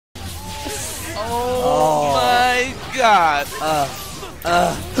Oh my God.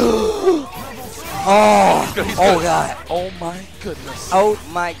 Oh God. Oh my goodness. Oh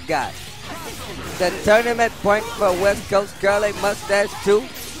my God. The tournament point for West Coast Curly Mustache 2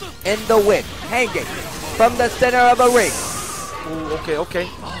 in the wind, hanging from the center of a ring. Ooh, okay, okay.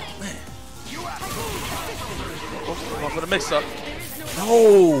 Oh man. Going for the mix up.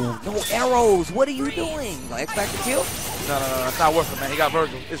 No arrows. What are you doing? No X Factor kill? No, it's not worth it, man. He got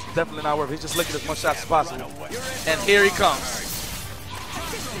Virgil. It's definitely not worth it. He's just licking as much shots as possible. And here he comes.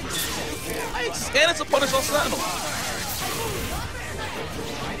 And it's a punish on Sentinel.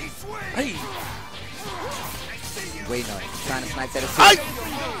 Hey. Waiting on it. Trying to snipe that assist.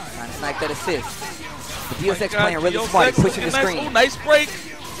 Trying to snipe that assist. But Dios playing really smart. He's pushing the screen. Ooh, nice break.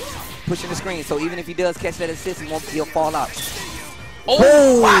 Pushing the screen. So even if he does catch that assist, he'll fall out.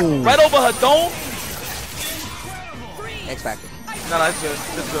 Oh, wow. Right over her dome. X Factor. No, it's good.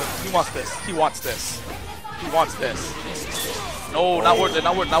 It's good. He wants this. He wants this. He wants this. No, not worth it.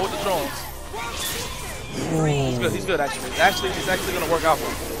 Not with the drones. He's good. He's good, actually. He's actually going to work out for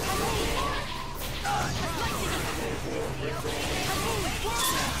him.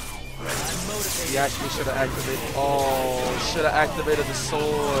 He actually should have activated. Oh, should have activated the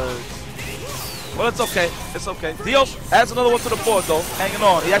sword. Well, it's okay. It's okay. Dios adds another one to the board, though. Hanging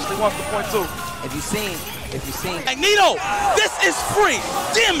on. He actually wants the point, too. If you seen. Magneto, this is free.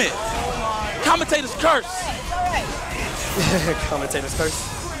 Damn it. Commentator's curse. Commentator's curse.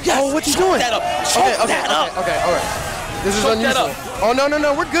 Yes. Oh, what you doing? That up. Okay, all right. This is unusual. Oh, no.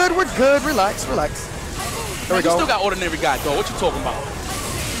 We're good. Relax. There we go. You still got ordinary guy, though. What you talking about?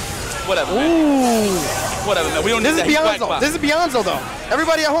 Whatever, man. Ooh. Whatever, man. We don't need that. This is Beyonzo, though.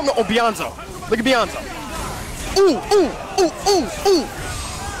 Everybody at home, oh, Beyonzo. Look at Beyonzo. Ooh.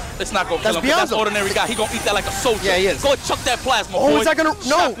 It's not going to kill him. That's ordinary guy. He going to eat that like a soldier. Yeah, he is. Go and chuck that plasma, boy. Oh, is that going to?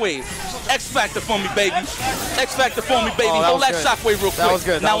 No. Shockwave. X Factor for me, baby. X Factor for me, baby. Hold that shockwave real quick. That was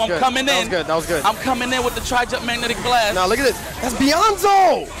good. Now I'm coming in. That was good. I'm coming in with the tri-jump magnetic blast. Now look at this. That's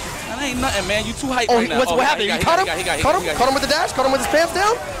Beyonzo. That ain't nothing, man. You too hyped right now. What happened? You caught him? Caught him with the dash? Caught him with his pants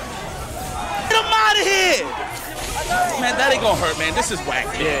down? Get him out of here! Man, that ain't gonna hurt, man. This is whack.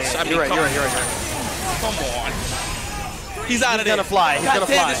 Yeah, you're right. Come on. He's out of there. He's gonna fly. God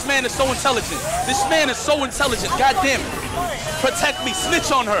damn, this man is so intelligent. God damn it. Protect me.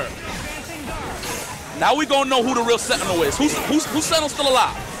 Snitch on her. Now we gonna know who the real Sentinel is. Who's Sentinel still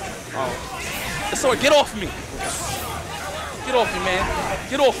alive? Oh. So get off me. Get off me,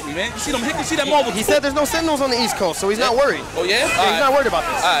 man. You see them? You see that Marvel? He said there's no Sentinels on the East Coast, so he's not worried. Oh yeah? He's not worried about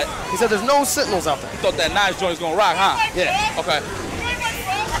this. All right. He said there's no Sentinels out there. You thought that knife joint was gonna rock, huh? Yeah. Okay.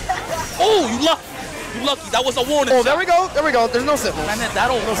 Oh, you lucky. You lucky. That was a warning. Oh, there we go. There's no Sentinels. Man, that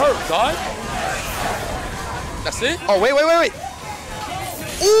don't hurt, dog. That's it? Oh, wait.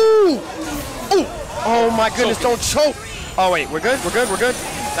 Ooh. Oh my goodness, don't choke. Oh wait, we're good.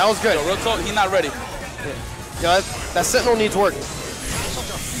 That was good. Yo, real talk, he's not ready. Yeah, that Sentinel needs work.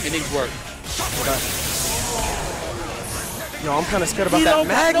 It needs work. Okay. Yo, I'm kind of scared about that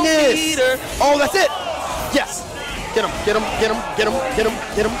Magnus. Oh, that's it. Yes. Get him.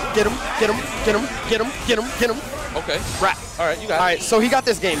 Okay. Right. All right, you got it. All right, so he got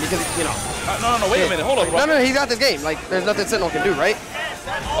this game because, you know. No, wait a minute. Hold on, bro. No, he got this game. Like, there's nothing Sentinel can do, right?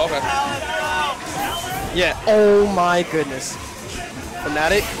 Okay. Yeah. Oh, my goodness.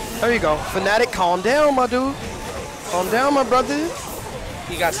 Fanatiq. There you go. Fanatiq, calm down, my dude. Calm down, my brother.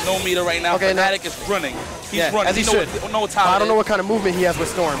 He got snow meter right now. Okay, Fanatiq is running. He's running. As he should. I don't know what kind of movement he has with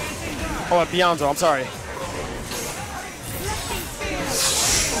Storm. Oh, Beyonzo, I'm sorry.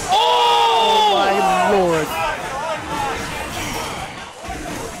 Oh! My Lord.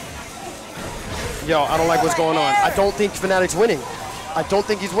 Yo, I don't like what's going on. I don't think Fanatiq's winning. I don't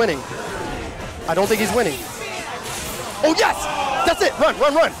think he's winning. Oh, yes! That's it. Run. Hit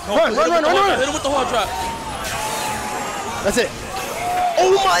him with the hard drop. That's it.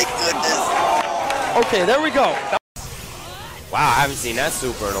 Oh, my goodness. Okay, there we go. Wow, I haven't seen that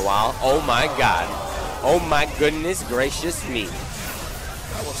super in a while. Oh, my God. Oh, my goodness gracious me.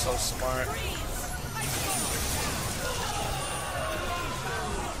 That was so smart.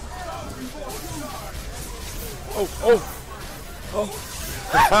 Oh.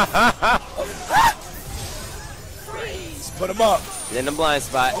 Freeze. Put him up. He's in the blind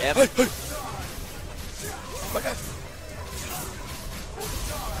spot. Yep. Hey. Okay.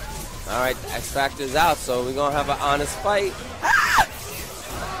 All right, X Factor's out, so we're going to have an honest fight.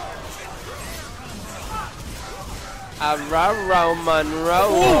 Monroe.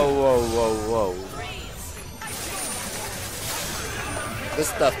 Whoa. Good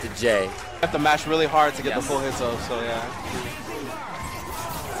stuff to Jay. You have to mash really hard to get the full hits off, so yeah.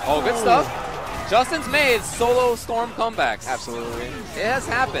 Oh, good stuff. Justin's made solo Storm comebacks. Absolutely. It has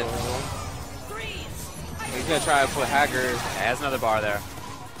happened. He's going to try to put Haggard. Has another bar there.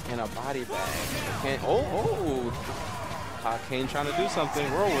 In a body bag. Oh. Kane trying to do something.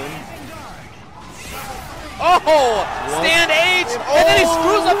 Whirlwind. Oh! Stand H! And then he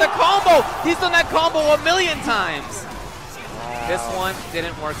screws up the combo! He's done that combo a million times! Wow. This one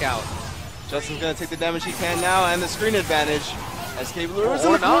didn't work out. Justin's going to take the damage he can now and the screen advantage. SK Blue was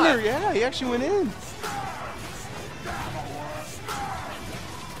in the not. corner. Yeah, he actually went in.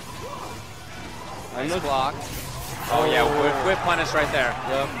 Nice block. Oh yeah, whip punish right there.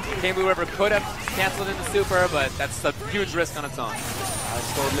 Yep. King Blue River could have canceled in the super, but that's a huge risk on its own.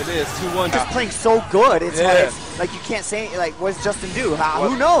 It is 2-1. Just playing so good. It's like you can't say like, what does Justin do?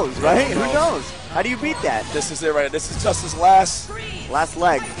 Who knows, right? Who knows? How do you beat that? This is it right. This is Justin's last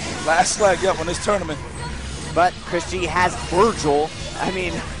leg. Last leg, yep, on this tournament. But Christie has Virgil. I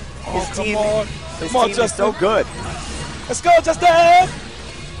mean, his team is so good. Let's go, Justin! I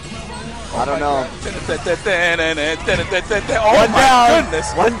don't know. Oh my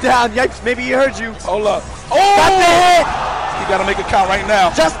goodness. One down. Yikes, maybe he heard you. Hold up. Oh! Got the hit! He got to make it count right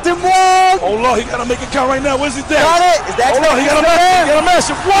now. Justin Wong! Oh, Lord, he got to make it count right now. Where's his dad? Got it! Is that he got to mash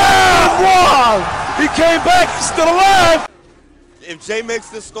it. Wow! He came back. He's still alive. If Jay makes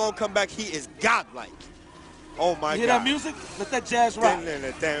this Storm come back, he is godlike. Oh, my God. You hear that music? Let that jazz rock. Let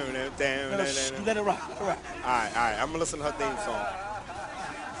it rock. All right. I'm going to listen to her theme song.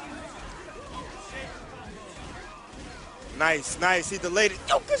 Nice. He delayed it.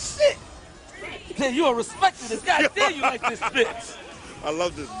 Yo, good shit. Damn, you are respecting this guy. Damn, you like this bitch. I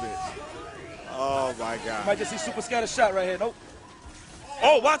love this bitch. Oh, my God. Might just see Super Scatter shot right here. Nope.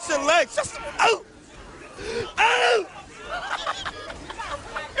 Oh, watch your legs. Just, oh. Oh.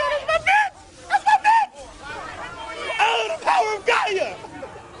 Yo, that's my bitch. That's my bitch. Oh, the power of Gaia.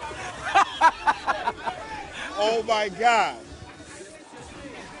 Oh, my God.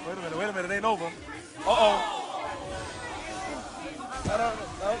 Wait a minute. It ain't over. Uh-oh. I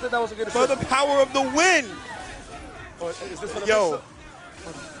don't think that was a good For the power of the win. Oh, is this for the Yo,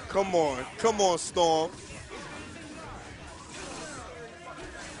 come on, Storm.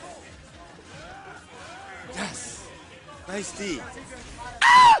 Yes, nice D.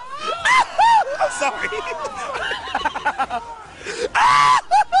 I'm sorry.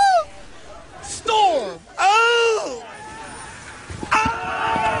 Storm. Oh.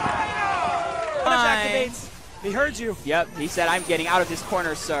 Activates. He heard you. Yep, he said, I'm getting out of this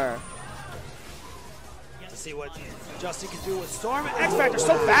corner, sir. To see what Justin can do with Storm. X Factor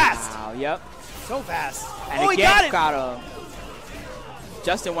so fast. Wow, yep. So fast. And he got it. Got him.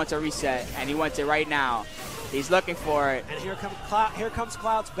 Justin wants a reset, and he wants it right now. He's looking for it. And here comes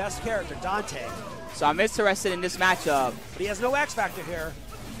Cloud's best character, Dante. So I'm interested in this matchup. But he has no X Factor here.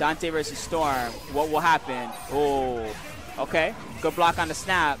 Dante versus Storm. What will happen? Oh, okay. Good block on the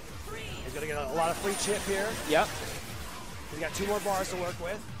snap. He's going to get a lot of free chip here. Yep. He's got 2 more bars to work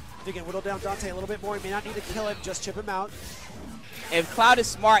with. If he can whittle down Dante a little bit more, he may not need to kill him, just chip him out. If Cloud is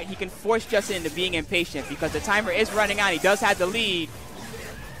smart, he can force Justin into being impatient because the timer is running out. He does have the lead.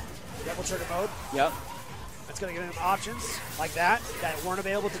 Double trigger mode. Yep. That's going to give him options like that weren't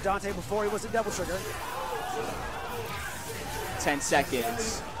available to Dante before he was in double trigger. 10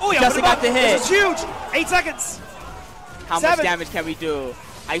 seconds. Oh, yeah, Justin got the hit. This is huge. 8 seconds. How much damage can we do?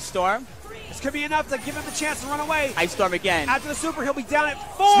 Ice Storm. This could be enough to give him the chance to run away. Ice Storm again. After the super, he'll be down at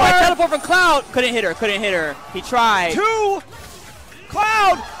 4. Smart teleport from Cloud. Couldn't hit her. He tried. 2.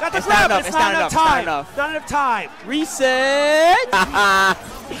 Cloud got the grab. It's not enough time. Not enough time. Reset.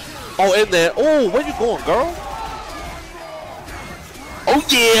 Oh, in there. Oh, where you going, girl? Oh,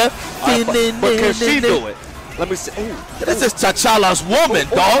 yeah. But can she do it? Let me see. Ooh. This is T'Challa's woman,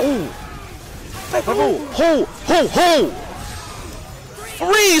 dog. Ho.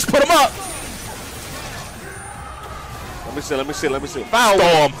 Freeze, put him up. Let me see. Foul.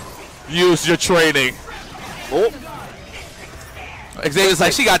 Storm, use your training. Oh. Xavier's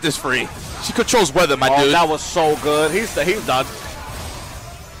like, she got this free. She controls weather, my dude. That was so good. He's done.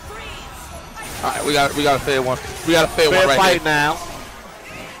 All right, we got a fair one. We got a fair one right fight here. now.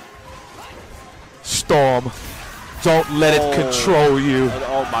 Storm, don't let it control you.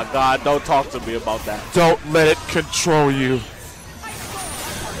 Oh my God, don't talk to me about that. Don't let it control you.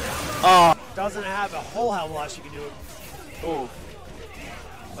 Doesn't have a whole hell of a lot she can do. Ooh.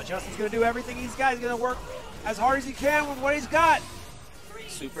 But Justin's going to do everything he's got. He's going to work as hard as he can with what he's got.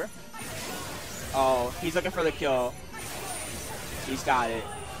 Super. Oh, he's looking for the kill. He's got it.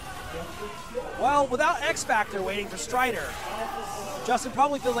 Well, without X Factor waiting for Strider, Justin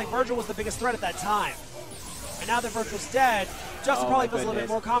probably feels like Virgil was the biggest threat at that time. And now that Virgil's dead, Justin probably feels a little bit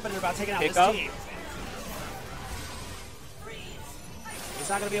more confident about taking out this team. He's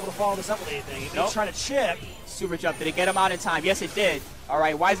not going to be able to follow this up with anything. He's Nope. trying to chip. Super jump. Did it get him out in time? Yes, it did. All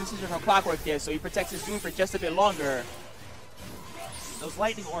right, wise decision from Clockwork there, so he protects his Doom for just a bit longer. Those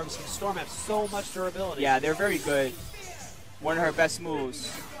lightning orbs from Storm have so much durability. Yeah, they're very good. One of her best moves.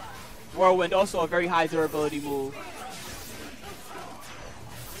 Whirlwind, also a very high durability move.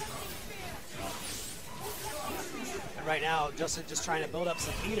 And right now, Justin just trying to build up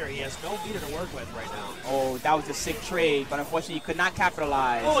some meter. He has no meter to work with right now. Oh, that was a sick trade, but unfortunately he could not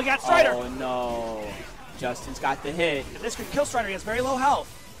capitalize. Oh, he got Strider. Oh, no. Justin's got the hit. And this could kill Strider. He has very low health.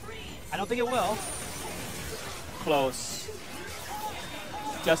 I don't think it will. Close.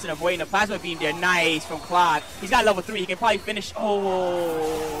 Justin avoiding the plasma beam there. Nice from Clock. He's got level 3. He can probably finish. Oh,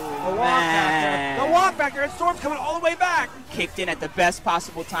 The walk man. back there. The walk back there. And Storm's coming all the way back. Kicked in at the best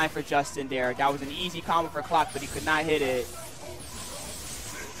possible time for Justin there. That was an easy combo for Clock, but he could not hit it.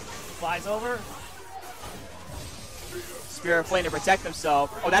 Flies over. Spirit Flame to protect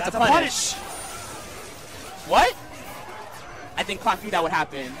himself. Oh, that's a punish. What? I think Clock knew that would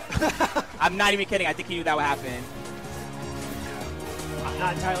happen. I'm not even kidding. I think he knew that would happen. I'm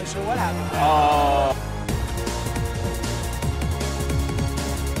not entirely sure what happened. Oh.